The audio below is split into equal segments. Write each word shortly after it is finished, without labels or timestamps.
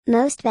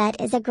MostBet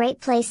is a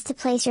great place to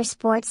place your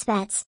sports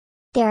bets.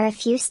 There are a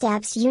few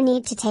steps you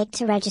need to take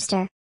to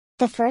register.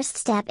 The first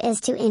step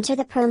is to enter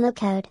the promo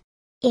code.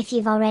 If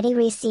you've already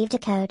received a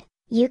code,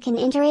 you can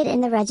enter it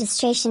in the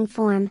registration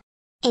form.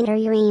 Enter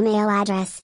your email address,